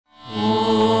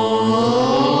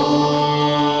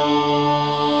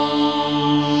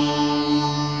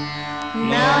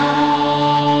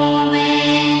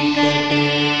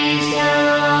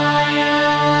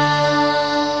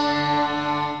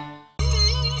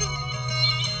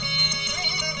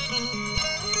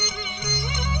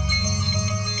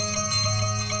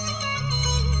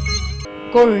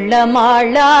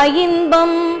கொள்ளமாளா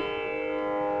இன்பம்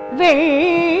வெள்ளம்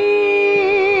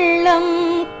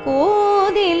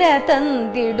கோதில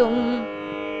தந்திடும்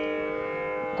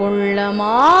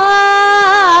கொள்ளமாளா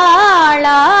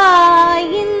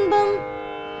இன்பம்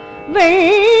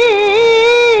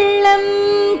வெள்ளம்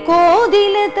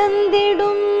கோதில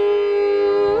தந்திடும்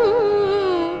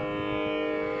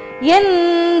என்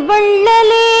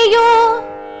வள்ளலேயோ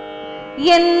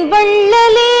என்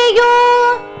வள்ளலேயோ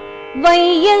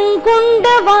வையங்குண்ட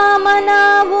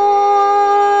வாமனாவோ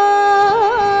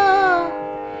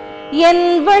என்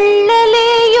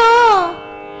வள்ளலேயோ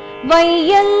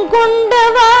வையங்குண்ட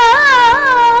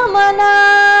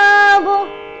வாமனாவோ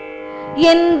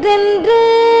என்றென்று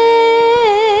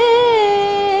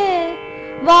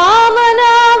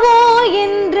வாமனாவோ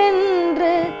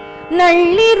என்றென்று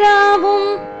நள்ளிராவும்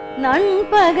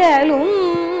நண்பகலும்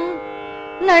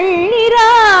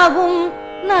நள்ளிராவும்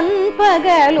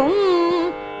நண்பகலும்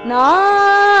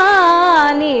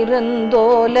நான்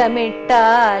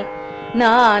இருந்தோலமிட்டால்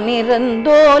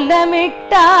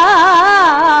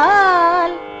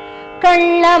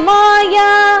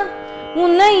கள்ளமாயா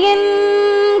உன்னையன்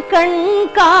கண்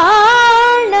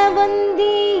காண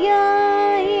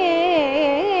வந்தியாயே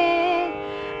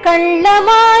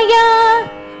கள்ளமாயா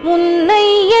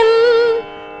உன்னையன்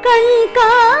கண்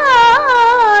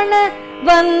காண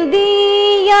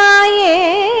வந்தியாயே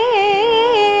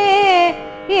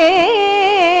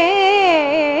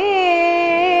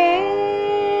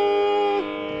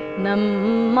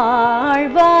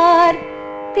நம்மாழ்வார்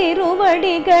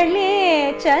திருவடிகளே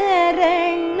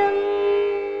சரணம்.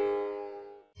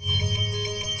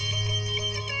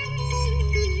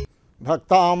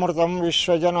 భక్తామృతం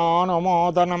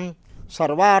విశ్వజనానుమోదనం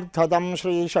సర్వార్థదం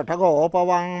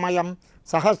శ్రీషఠగోపవాङ्మయం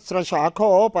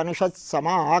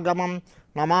సహస్రశాఖోపనిషత్సమాగమం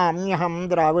నమామ్యహం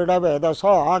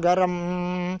ద్రావిడవేదసాగరం.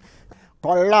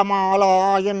 கொள்ளமாலா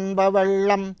இன்ப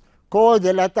வெள்ளம்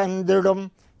கோதில தந்திடும்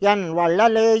என்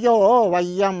வள்ளலேயோ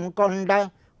வையம் கொண்ட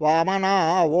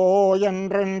வாமனாவோ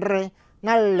என்றென்று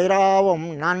நள்ளிராவும்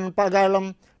நண்பகலும்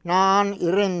நான்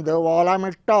இருந்து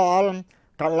ஓலமிட்டால்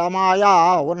కళ్ళమాయా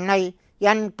ఉన్నై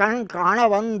ఎన్ కణ్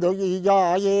కాణవందు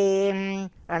ఈయాయే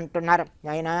అంటున్నారు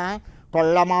ఆయన.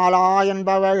 కొళ్ళమాలా ఎన్బ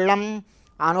వెళ్ళం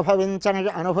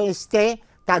అనుభవిస్తే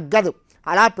తగ్గదు,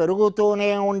 అలా పెరుగుతూనే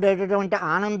ఉండేటటువంటి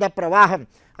ఆనంద ప్రవాహం.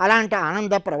 అలాంటి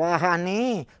ఆనంద ప్రవాహాన్ని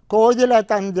కోదిల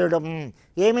తందిడం,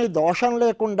 ఏమీ దోషం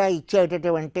లేకుండా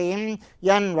ఇచ్చేటటువంటి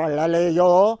ఎన్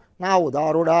వళ్ళలేయో నా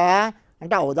ఉదారుడా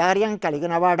అంటే ఔదార్యం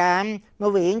కలిగినవాడా,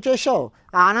 నువ్వేం చేసావు?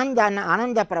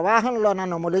 ఆనంద ప్రవాహంలో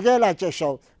నన్ను ములిగేలా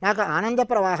చేసావు, నాకు ఆనంద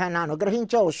ప్రవాహాన్ని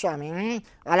అనుగ్రహించావు స్వామి.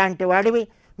 అలాంటి వాడివి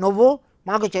నువ్వు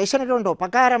మాకు చేసినటువంటి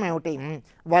ఉపకారం ఏమిటి?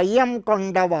 వయ్యం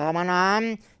కొండ వామన,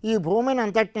 ఈ భూమిని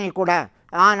అంతటినీ కూడా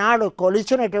ఆనాడు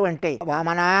కొలిచినటువంటి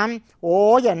వామన ఓ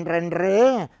ఎండ్రెండ్రు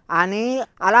అని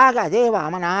అలాగ అదే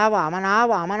వామన వామన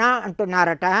వామన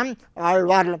అంటున్నారట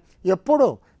ఆళ్వార్లు. ఎప్పుడు?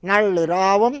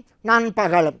 నళ్ళిరావం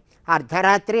నన్పగలం,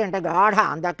 అర్ధరాత్రి అంటే గాఢ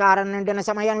అంధకారం నిండిన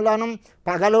సమయంలోనూ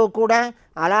పగలు కూడా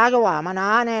అలాగ వామనా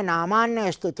అనే నామాన్నే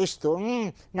స్తుతిస్తూ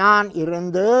నాన్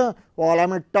ఇరుందు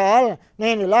ఓలమిట్టాల్,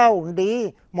 నేను ఇలా ఉండి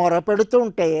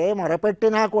మొరపెడుతుంటే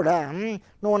మొరపెట్టినా కూడా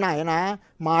నువ్వు నాయన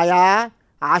మాయా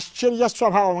ఆశ్చర్య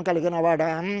స్వభావం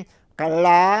కలిగినవాడా, కళ్ళ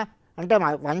అంటే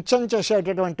వంచం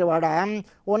చేసేటటువంటి వాడా,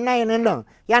 ఉన్నాయి నిన్ను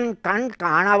ఎన్ కణ్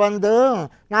కాణవందు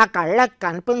నా కళ్ళకు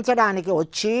కనిపించడానికి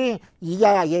వచ్చి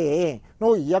ఇయ్యాయే,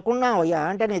 నువ్వు ఇయ్యకున్నావయ్యా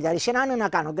అంటే నీ దర్శనాన్ని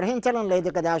నాకు అనుగ్రహించడం లేదు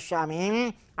కదా స్వామి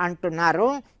అంటున్నారు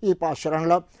ఈ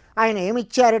పాశురంలో. ఆయన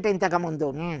ఏమిచ్చారట ఇంతకుముందు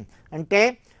అంటే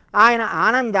ఆయన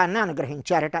ఆనందాన్ని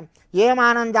అనుగ్రహించారట. ఏం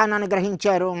ఆనందాన్ని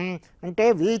అనుగ్రహించారు అంటే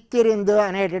వీత్తిరిందు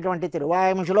అనేటటువంటి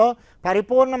తిరువాయుముషులో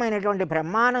పరిపూర్ణమైనటువంటి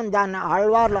బ్రహ్మానందాన్ని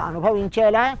ఆళ్వార్లు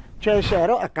అనుభవించేలా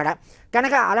చేశారు అక్కడ.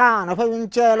 కనుక అలా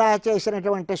అనుభవించేలా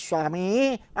చేసినటువంటి స్వామి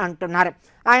అంటున్నారు.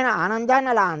 ఆయన ఆనందాన్ని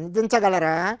అలా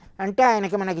అందించగలరా అంటే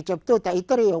ఆయనకి మనకి చెప్తూ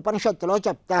తైత్తరీయ ఉపనిషత్తులో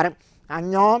చెప్తారు.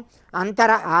 అన్యో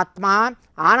అంతర ఆత్మ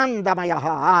ఆనందమయ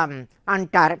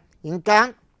అంటారు. ఇంకా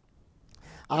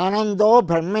ఆనందో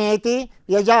బ్రహ్మేతి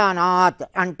యజానాత్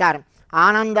అంటారు.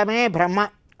 ఆనందమే బ్రహ్మ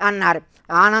అన్నారు.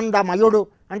 ఆనందమయుడు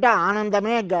అంటే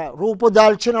ఆనందమే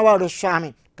రూపుదాల్చినవాడు స్వామి.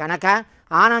 కనుక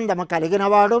ఆనందము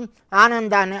కలిగినవాడు,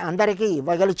 ఆనందాన్ని అందరికీ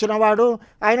ఇవ్వగలిచినవాడు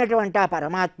అయినటువంటి ఆ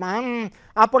పరమాత్మ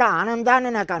అప్పుడు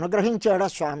ఆనందాన్ని నాకు అనుగ్రహించాడు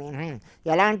స్వామి.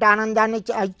 ఎలాంటి ఆనందాన్ని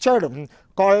ఇచ్చాడు?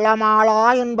 కొళ్ళమాళా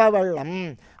ఎన్బ వెళ్ళం,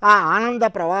 ఆ ఆనంద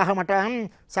ప్రవాహమట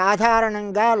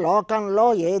సాధారణంగా లోకంలో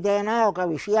ఏదైనా ఒక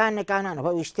విషయాన్ని కానీ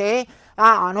అనుభవిస్తే ఆ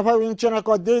అనుభవించిన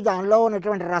కొద్దీ దానిలో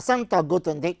ఉన్నటువంటి రసం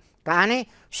తగ్గుతుంది. కానీ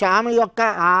స్వామి యొక్క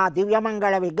ఆ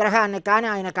దివ్యమంగళ విగ్రహాన్ని కానీ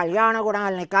ఆయన కళ్యాణ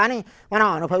గుణాలని కానీ మనం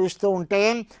అనుభవిస్తూ ఉంటే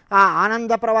ఆ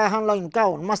ఆనంద ప్రవాహంలో ఇంకా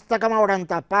ఉన్మస్తకం అవడం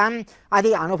తప్ప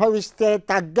అది అనుభవిస్తే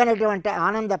తగ్గనటువంటి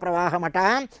ఆనంద ప్రవాహమట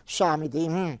స్వామిది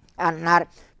అన్నారు.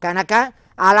 కనుక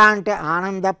అలాంటి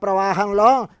ఆనంద ప్రవాహంలో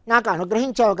నాకు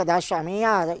అనుగ్రహించావు కదా స్వామి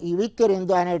ఇవి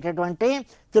తిరిందు అనేటటువంటి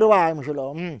తిరువాంశులో.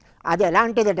 అది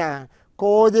ఎలాంటిదట?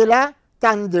 కోదిల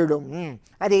తందిడు,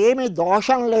 అది ఏమీ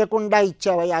దోషం లేకుండా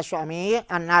ఇచ్చావయ్యా స్వామి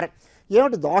అన్నారు.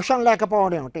 ఏమిటి దోషం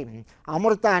లేకపోవడం ఏమిటి?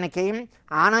 అమృతానికి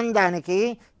ఆనందానికి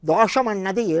దోషం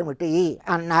అన్నది ఏమిటి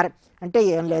అన్నారు. అంటే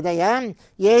ఏం లేదయ్యా,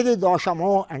 ఏది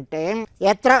దోషము అంటే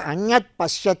ఎత్ర అన్యత్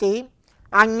పశ్యతి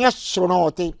అన్యత్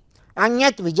శృణోతి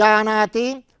అన్యత్ విజానాతి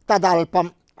తదల్పం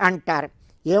అంటారు.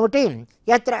 ఏమిటి?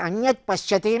 ఎత్ర అన్యత్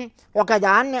పశ్యతి,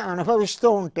 ఒకదాన్ని అనుభవిస్తూ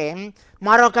ఉంటే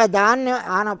మరొక దాన్ని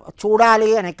చూడాలి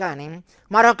అని కానీ,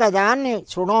 మరొక దాన్ని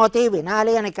శృణోతి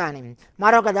వినాలి అని కానీ,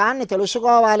 మరొక దాన్ని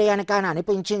తెలుసుకోవాలి అని కానీ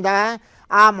అనిపించిందా,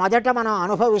 ఆ మొదట మనం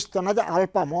అనుభవిస్తున్నది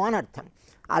అల్పము అని అర్థం.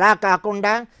 అలా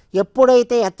కాకుండా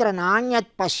ఎప్పుడైతే ఎత్ర నాణ్యత్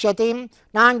పశ్యతి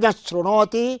నాణ్యత్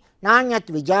శృణోతి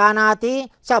నాణ్యత్ విజానాతి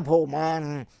స భూమాన్,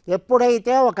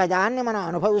 ఎప్పుడైతే ఒకదాన్ని మనం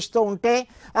అనుభవిస్తూ ఉంటే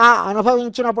ఆ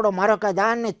అనుభవించినప్పుడు మరొక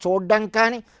దాన్ని చూడడం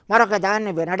కానీ, మరొక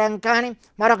దాన్ని వినడం కానీ,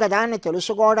 మరొక దాన్ని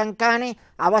తెలుసుకోవడం కానీ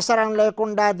అవసరం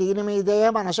లేకుండా దీని మీదే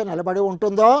మనసు నిలబడి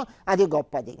ఉంటుందో అది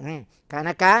గొప్పది.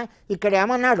 కనుక ఇక్కడ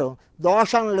ఏమన్నాడు?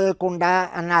 దోషం లేకుండా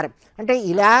అన్నారు. అంటే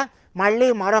ఇలా మళ్ళీ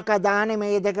మరొక దాని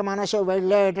మీదకి మనసు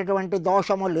వెళ్ళేటటువంటి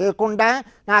దోషము లేకుండా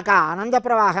నాకు ఆ ఆనంద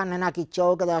ప్రవాహాన్ని నాకు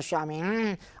ఇచ్చావు కదా స్వామి.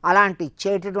 అలాంటి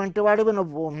ఇచ్చేటటువంటి వాడివి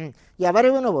నువ్వు.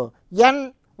 ఎవరివి నువ్వు? ఎన్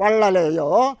వల్లలేయో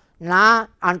నా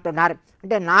అంటున్నారు.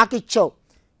 అంటే నాకు ఇచ్చావు.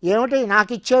 ఏమిటి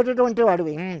నాకు ఇచ్చేటటువంటి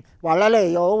వాడివి?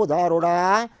 వల్లలేయో ఉదారుడా,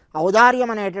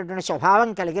 ఔదార్యం అనేటటువంటి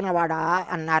స్వభావం కలిగిన వాడా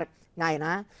అన్నారు. నాయన,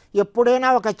 ఎప్పుడైనా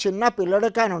ఒక చిన్న పిల్లడు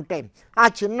కాని ఉంటే ఆ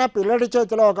చిన్న పిల్లడి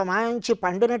చేతిలో ఒక మంచి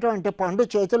పండినటువంటి పండు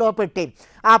చేతిలో పెట్టి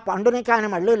ఆ పండుని కానీ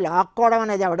మళ్ళీ లాక్కోవడం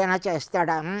అనేది ఎవడైనా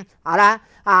చేస్తాడా? అలా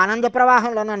ఆ ఆనంద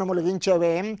ప్రవాహంలో నన్ను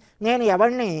ములిగించేవే. నేను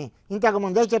ఎవడిని? ఇంతకు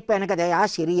ముందే చెప్పాను కదా, ఆ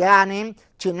సిరియా అని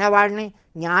చిన్నవాడిని,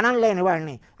 జ్ఞానం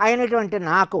లేనివాడిని అయినటువంటి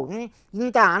నాకు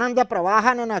ఇంత ఆనంద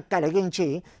ప్రవాహాన్ని నాకు కలిగించి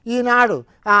ఈనాడు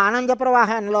ఆ ఆనంద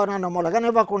ప్రవాహంలో నన్ను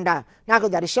ములగనివ్వకుండా నాకు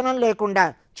దర్శనం లేకుండా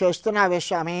చేస్తున్నావే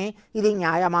స్వామి, ఇది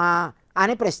న్యాయమా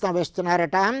అని ప్రశ్న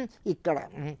వేస్తున్నారట. ఇక్కడ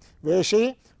వేసి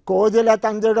కోదిల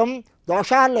తందుడం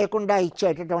దోషాలు లేకుండా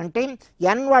ఇచ్చేటటువంటి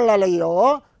ఎన్వళ్ళలయ్యో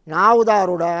నా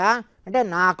ఉదారుడా, అంటే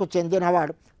నాకు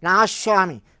చెందినవాడు, నా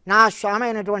స్వామి, నా స్వామి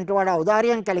అయినటువంటి వాడు,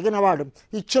 ఔదార్యం కలిగిన వాడు,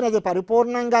 ఇచ్చినది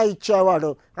పరిపూర్ణంగా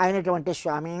ఇచ్చేవాడు అయినటువంటి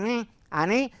స్వామి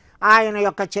అని ఆయన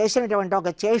యొక్క చేసినటువంటి ఒక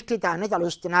చేష్టితాన్ని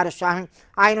తలుస్తున్నారు స్వామి.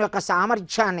 ఆయన యొక్క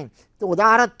సామర్థ్యాన్ని,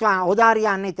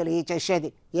 ఔదార్యాన్ని తెలియచేసేది.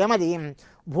 ఏమది?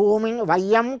 భూమిని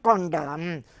వయ్యం కొండ,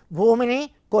 భూమిని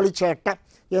కొలిచేట,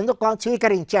 ఎందుకు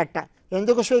స్వీకరించేట.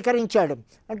 ఎందుకు స్వీకరించాడు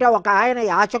అంటే ఒక ఆయన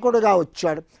యాచకుడుగా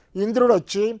వచ్చాడు. ఇంద్రుడు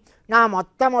వచ్చి నా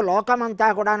మొత్తము లోకమంతా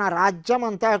కూడా, నా రాజ్యం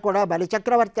అంతా కూడా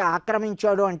బలిచక్రవర్తి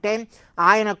ఆక్రమించాడు అంటే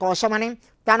ఆయన కోసమని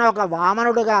తన ఒక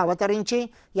వామనుడుగా అవతరించి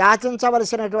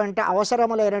యాచించవలసినటువంటి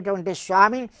అవసరము లేనటువంటి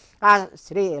స్వామి, ఆ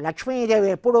శ్రీ లక్ష్మీదేవి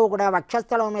ఎప్పుడూ కూడా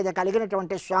వక్షస్థలం మీద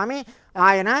కలిగినటువంటి స్వామి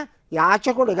ఆయన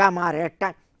యాచకుడుగా మారేట.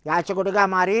 యాచకుడిగా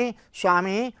మారి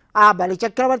స్వామి ఆ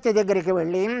బలిచక్రవర్తి దగ్గరికి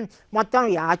వెళ్ళి మొత్తం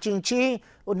యాచించి,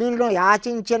 నిన్ను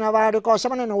యాచించిన వాడి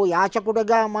కోసమని నువ్వు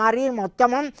యాచకుడిగా మారి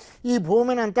మొత్తము ఈ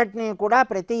భూమిని అంతటినీ కూడా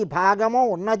ప్రతి భాగము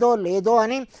ఉన్నదో లేదో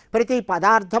అని, ప్రతి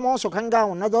పదార్థము సుఖంగా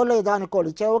ఉన్నదో లేదో అని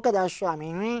కొలిచావు కదా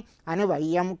స్వామి అని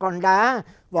వయ్యం కొండ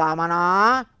వామనా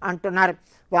అంటున్నారు.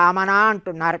 వామనా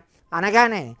అంటున్నారు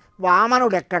అనగానే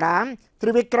వామనుడెక్కడా,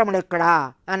 త్రివిక్రముడెక్కడా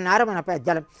అన్నారు మన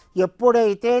పెద్దలు.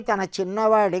 ఎప్పుడైతే తన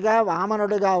చిన్నవాడిగా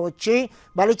వామనుడిగా వచ్చి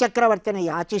బలిచక్రవర్తిని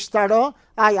యాచిస్తాడో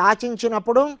ఆ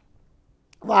యాచించినప్పుడు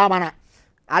వామన,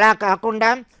 అలా కాకుండా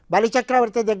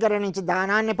బలిచక్రవర్తి దగ్గర నుంచి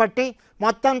దానాన్ని పట్టి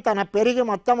మొత్తం తన పెరిగి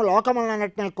మొత్తం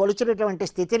లోకములన్నిటిని కొలిచినటువంటి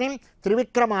స్థితిని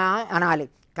త్రివిక్రమ అనాలి.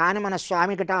 కానీ మన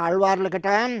స్వామికిట, ఆళ్వార్లకిట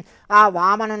ఆ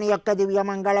వామనుని యొక్క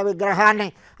దివ్యమంగళ విగ్రహాన్ని,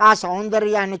 ఆ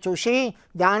సౌందర్యాన్ని చూసి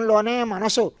దానిలోనే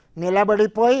మనసు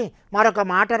నిలబడిపోయి మరొక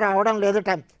మాట రావడం లేదుట.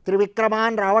 త్రివిక్రమ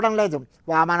అని రావడం లేదు,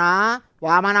 వామనా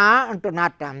వామనా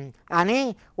అంటున్నట్ట అని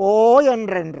ఓ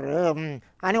ఎండ్రెండ్రు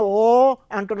అని ఓ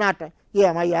అంటున్నట్ట.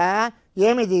 ఏమయ్యా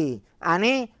ఏమిది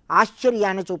అని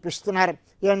ఆశ్చర్యాన్ని చూపిస్తున్నారు.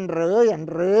 ఎండ్రు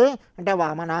ఎండ్రు అంటే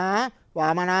వామనా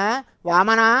వామనా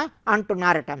వామనా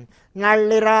అంటున్నారట.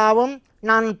 నళ్ళిరావం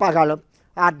నన్పగలు,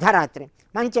 అర్ధరాత్రి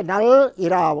మంచి నల్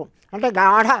ఇరావం అంటే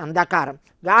గాఢ అంధకారం,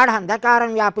 గాఢ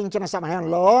అంధకారం వ్యాపించిన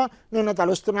సమయంలో నిన్ను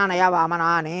తలుస్తున్నానయ్యా వామనా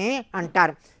అని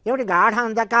అంటారు. ఏమిటి గాఢ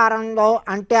అంధకారంలో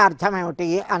అంటే అర్థం ఏమిటి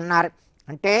అన్నారు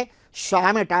అంటే,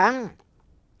 స్వామిట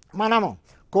మనము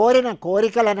కోరిన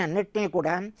కోరికలనన్నిటినీ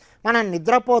కూడా మనం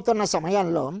నిద్రపోతున్న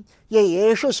సమయంలో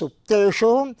ఏషు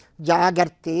సుప్తేషు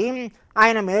జాగర్తి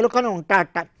ఆయన మేలుకొని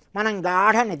ఉంటాడట. మనం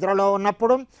గాఢ నిద్రలో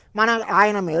ఉన్నప్పుడు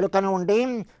ఆయన మేలుకొని ఉండి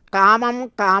కామం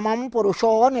కామం పురుషో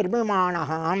నిర్మిమాణ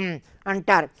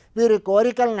అంటారు. వీరి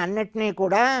కోరికలనన్నిటినీ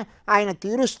కూడా ఆయన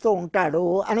తీరుస్తూ ఉంటాడు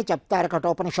అని చెప్తారు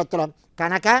కఠోపనిషత్తులో.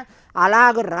 కనుక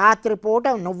అలాగ రాత్రిపూట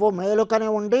నువ్వు మేలుకొని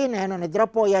ఉండి నేను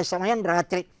నిద్రపోయే సమయం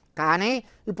రాత్రి. కానీ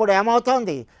ఇప్పుడు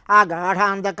ఏమవుతోంది, ఆ గాఢ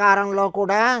అంధకారంలో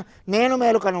కూడా నేను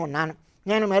మేలుకొని ఉన్నాను.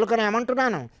 నేను మేలుకొని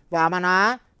ఏమంటున్నాను, వామనా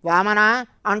వామనా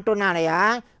అంటున్నానయ్యా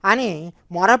అని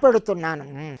మొరపెడుతున్నాను.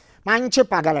 మంచి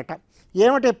పగలట.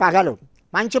 ఏమిటి పగలు?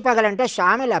 మంచి పగలంటే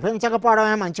స్వామి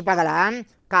లభించకపోవడమే మంచి పగల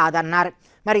కాదన్నారు.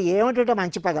 మరి ఏమిటి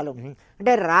మంచి పగలు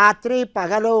అంటే రాత్రి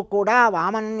పగలు కూడా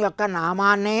వామన్ యొక్క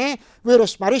నామాన్నే వీరు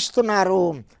స్మరిస్తున్నారు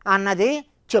అన్నది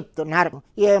చెప్తున్నారు.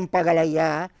 ఏం పగలయ్యా,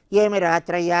 ఏమి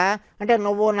రాత్రయ్యా అంటే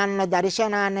నువ్వు నన్ను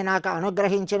దర్శనాన్ని నాకు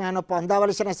అనుగ్రహించి నేను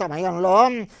పొందవలసిన సమయంలో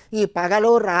ఈ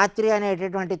పగలు రాత్రి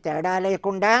అనేటటువంటి తేడా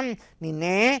లేకుండా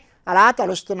నిన్నే అలా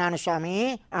తలుస్తున్నాను స్వామి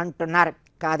అంటున్నారు.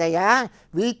 కాదయ్యా,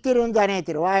 వీత్తిరుంది అనే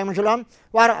తిరువాయుంషులో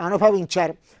వారు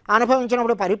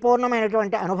అనుభవించినప్పుడు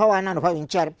పరిపూర్ణమైనటువంటి అనుభవాన్ని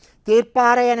అనుభవించారు.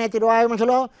 తీర్పారై అనే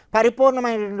తిరువాయుంషులో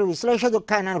పరిపూర్ణమైనటువంటి విశ్లేష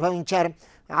దుఃఖాన్ని అనుభవించారు.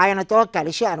 ఆయనతో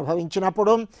కలిసి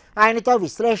అనుభవించినప్పుడు, ఆయనతో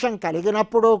విశ్లేషం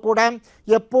కలిగినప్పుడు కూడా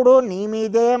ఎప్పుడూ నీ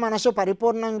మీదే మనసు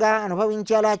పరిపూర్ణంగా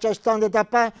అనుభవించేలా చేస్తోంది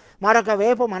తప్ప మరొక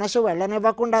వైపు మనసు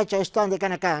వెళ్ళనివ్వకుండా చేస్తోంది.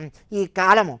 కనుక ఈ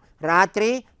కాలము రాత్రి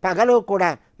పగలు కూడా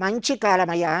మంచి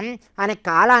కాలమయ్యా అని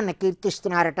కాలాన్ని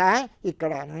కీర్తిస్తున్నారట.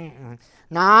 ఇక్కడ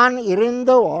నాన్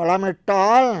ఇరిందు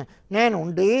ఓళమిట్టాల్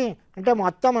నేనుండి అంటే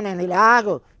మొత్తము నేను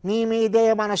ఇలాగూ నీ మీదే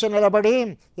మనసు నిలబడి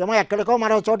ఏమో ఎక్కడికో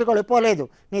మరో చోటుకు వెళ్ళిపోలేదు,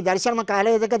 నీ దర్శనం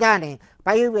కాలేదు కదా అని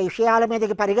పై విషయాల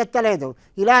మీదకి పరిగెత్తలేదు.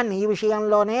 ఇలా నీ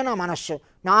విషయంలోనే నా మనస్సు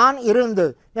నాన్ ఇరిందు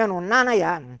నేను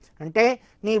ఉన్నానయ్యా అంటే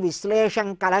నీ విశ్లేషం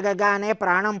కలగగానే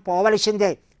ప్రాణం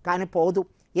పోవలసిందే, కానీ పోదు.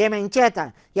 ఏమెంచేత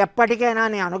ఎప్పటికైనా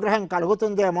నీ అనుగ్రహం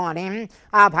కలుగుతుందేమో అని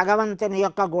ఆ భగవంతుని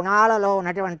యొక్క గుణాలలో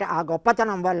ఉన్నటువంటి ఆ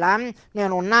గొప్పతనం వల్ల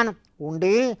నేను ఉన్నాను.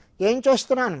 ఉండి ఏం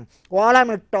చేస్తున్నాను,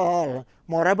 ఓలమిట్టోల్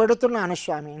మొరబెడుతున్నాను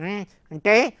స్వామి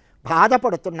అంటే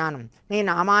బాధపడుతున్నాను, నీ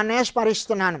నామాన్నే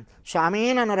స్మరిస్తున్నాను, స్వామి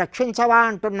నన్ను రక్షించవా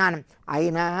అంటున్నాను.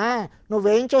 అయినా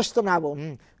నువ్వేం చేస్తున్నావు,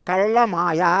 కళ్ళ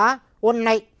మాయా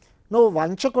ఉన్నాయి, నువ్వు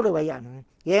వంచకుడివయ్యాను.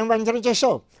 ఏం వంచన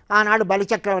చేసావు? ఆనాడు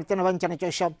బలిచక్రవర్తిని వంచన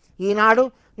చేసావు. ఈనాడు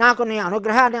నాకు నీ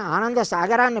అనుగ్రహాన్ని ఆనంద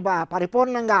సాగరాన్ని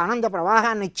పరిపూర్ణంగా ఆనంద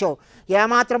ప్రవాహాన్ని ఇచ్చావు,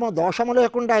 ఏమాత్రము దోషము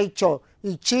లేకుండా ఇచ్చావు.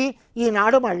 ఇచ్చి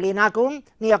ఈనాడు మళ్ళీ నాకు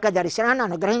నీ యొక్క దర్శనాన్ని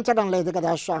అనుగ్రహించడం లేదు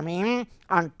కదా స్వామి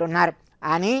అంటున్నారు.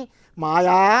 అని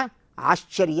మాయా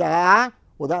ఆశ్చర్య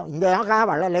ఇందేమక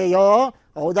వళ్ళలేయో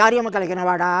ఔదార్యము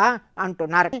కలిగినవాడా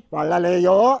అంటున్నారు.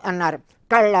 వళ్ళలేయో అన్నారు.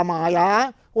 కళ్ళ మాయా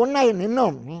ఉన్నాయి నిన్ను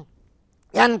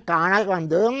ఎన్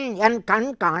కణ్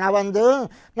కాణవందు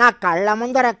నా కళ్ళ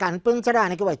ముందర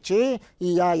కనిపించడానికి వచ్చి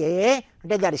ఇయ్యాయే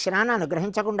అంటే దర్శనాన్ని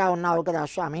అనుగ్రహించకుండా ఉన్నావు కదా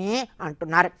స్వామి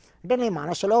అంటున్నారు. అంటే నీ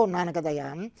మనసులో ఉన్నాను కదయ్యా,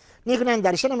 నీకు నేను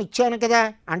దర్శనం ఇచ్చాను కదా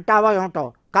అంటావో ఏమిటో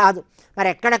కాదు. మరి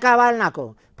ఎక్కడ కావాలి నాకు?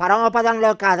 పరమపదంలో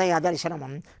కాదయ్యా దర్శనము,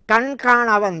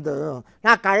 కాణవందు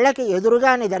నా కళ్ళకి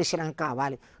ఎదురుగా నీ దర్శనం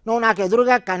కావాలి, నువ్వు నాకు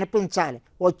ఎదురుగా కనిపించాలి.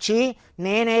 వచ్చి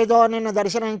నేనేదో నిన్ను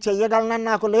దర్శనం చెయ్యగలనని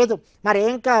నాకు లేదు.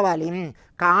 మరేం కావాలి?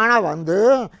 కాణవందు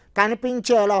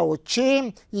కనిపించేలా వచ్చి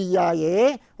ఇయ్యాయే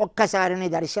ఒక్కసారి నీ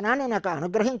దర్శనాన్ని నాకు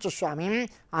అనుగ్రహించు స్వామి,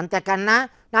 అంతకన్నా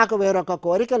నాకు వేరొక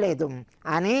కోరిక లేదు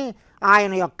అని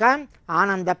ఆయన యొక్క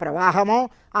ఆనంద ప్రవాహము,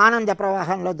 ఆనంద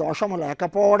ప్రవాహంలో దోషము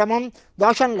లేకపోవడము,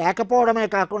 దోషం లేకపోవడమే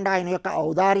కాకుండా ఆయన యొక్క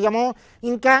ఔదార్యము,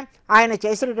 ఇంకా ఆయన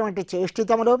చేసినటువంటి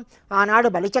చేష్టితములు, ఆనాడు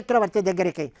బలిచక్రవర్తి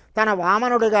దగ్గరికి తన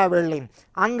వామనుడిగా వెళ్ళి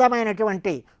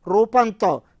అందమైనటువంటి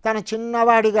రూపంతో తన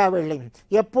చిన్నవాడిగా వెళ్ళి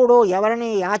ఎప్పుడూ ఎవరిని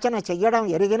యాచన చెయ్యడం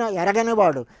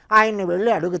ఎరగనివాడు ఆయన్ని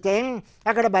వెళ్ళి అడిగితే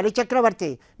అక్కడ బలిచక్రవర్తి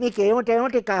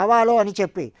నీకేమిటేమిటి కావాలో అని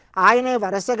చెప్పి ఆయనే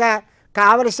వరుసగా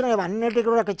కావలసినవన్నిటి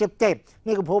కూడా చెప్తే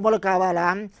నీకు భూములు కావాలా,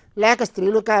 లేక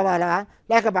స్త్రీలు కావాలా,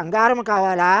 లేక బంగారం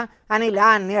కావాలా అని ఇలా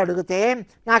అన్నీ అడిగితే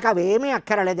నాకు అవేమీ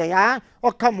అక్కరలేదయ్యా,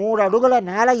 ఒక్క 3 అడుగుల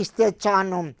నేల ఇస్తే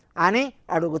చాను అని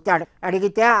అడుగుతాడు.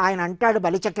 అడిగితే ఆయన అంటాడు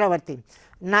బలిచక్రవర్తి,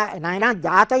 నాయన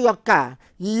దాత యొక్క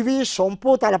ఇవి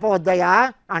సొంపు తలపవద్దయా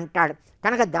అంటాడు.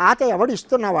 కనుక దాత ఎవడు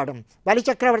ఇస్తున్నవాడు?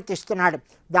 బలిచక్రవర్తి ఇస్తున్నాడు,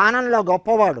 దానంలో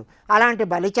గొప్పవాడు. అలాంటి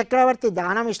బలిచక్రవర్తి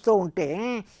దానం ఇస్తూ ఉంటే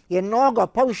ఎన్నో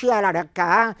గొప్ప విషయాలు అడక్క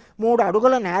 3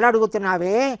 అడుగుల నేల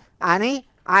అడుగుతున్నావే అని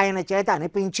ఆయన చేత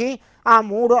అనిపించి ఆ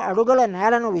 3 అడుగుల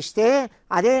నేలను ఇస్తే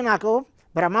అదే నాకు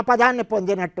బ్రహ్మపదాన్ని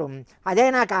పొందినట్టు, అదే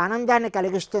నాకు ఆనందాన్ని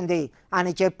కలిగిస్తుంది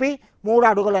అని చెప్పి 3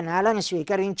 అడుగుల నేలను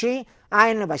స్వీకరించి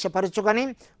ఆయన్ని వశపరుచుకొని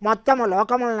మొత్తము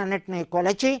లోకములన్నింటినీ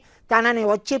కొలచి తనని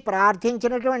వచ్చి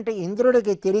ప్రార్థించినటువంటి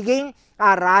ఇంద్రుడికి తిరిగి ఆ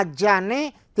రాజ్యాన్ని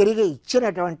తిరిగి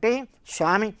ఇచ్చినటువంటి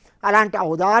స్వామి. అలాంటి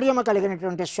ఔదార్యము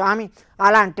కలిగినటువంటి స్వామి,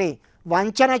 అలాంటి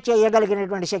వంచన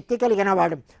చేయగలిగినటువంటి శక్తి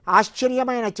కలిగినవాడు,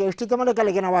 ఆశ్చర్యమైన చేష్టితములు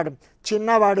కలిగినవాడు,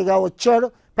 చిన్నవాడిగా వచ్చాడు,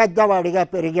 పెద్దవాడిగా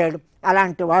పెరిగాడు.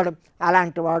 అలాంటి వాడు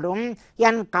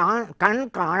కణ్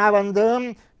కాణవందు,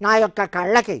 నా యొక్క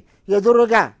కళ్ళకి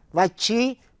ఎదురుగా వచ్చి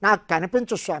నాకు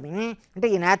కనిపించు స్వామి అంటే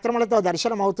ఈ నేత్రములతో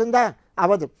దర్శనం అవుతుందా?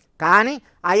 అవదు. కానీ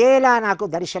అయేలా నాకు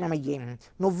దర్శనమయ్యి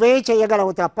నువ్వే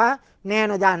చేయగలవు తప్ప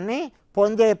నేను దాన్ని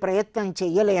పొందే ప్రయత్నం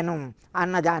చెయ్యలేను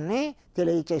అన్నదాన్ని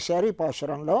తెలియచేశారు ఈ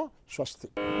పాశురంలో. స్వస్తి.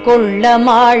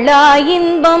 கொள்ளமாளா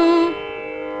இன்பம்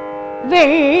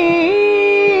வெள்ளம்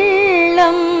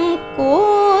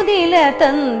கோதில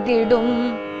தந்திடும்,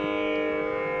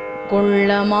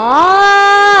 கொள்ளமாளா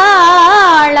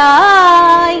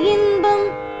இன்பம்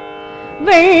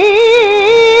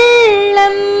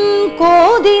வெள்ளம்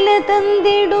கோதில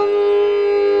தந்திடும்,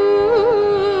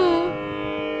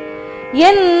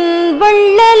 என்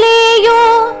வள்ளலேயோ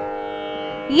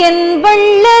என்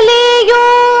வள்ளலேயோ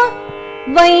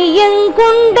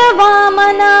வையங்குண்ட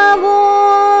வாமனாவோ,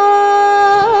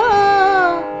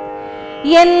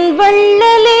 என்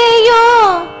வள்ளலேயோ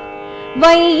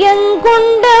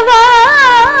வையங்குண்ட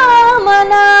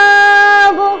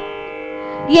வாமனாவோ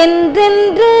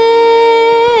என்றென்று,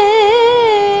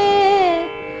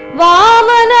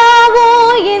 வாமனாவோ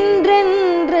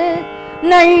என்றென்று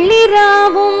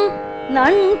நள்ளிராவும்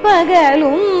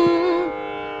நண்பகலும்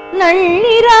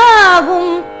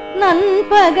நள்ளிராவும்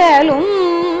நண்பகலும்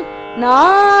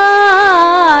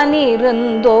நான்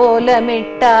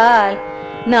இருந்தோலமிட்டால்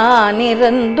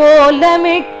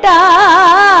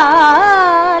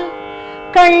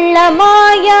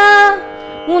கள்ளமாயா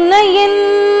உன்னையன்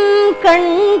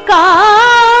கண்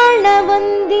காண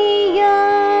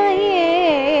வந்தியாயே,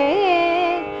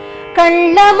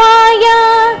 கள்ளமாயா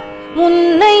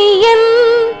உன்னையன்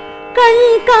கண்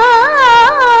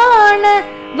காண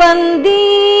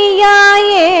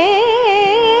வந்தியாயே.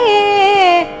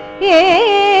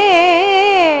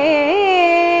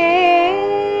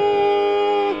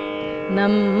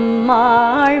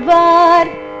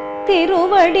 நம்மாழ்வார்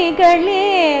திருவடிகளே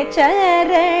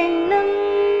சரணம்.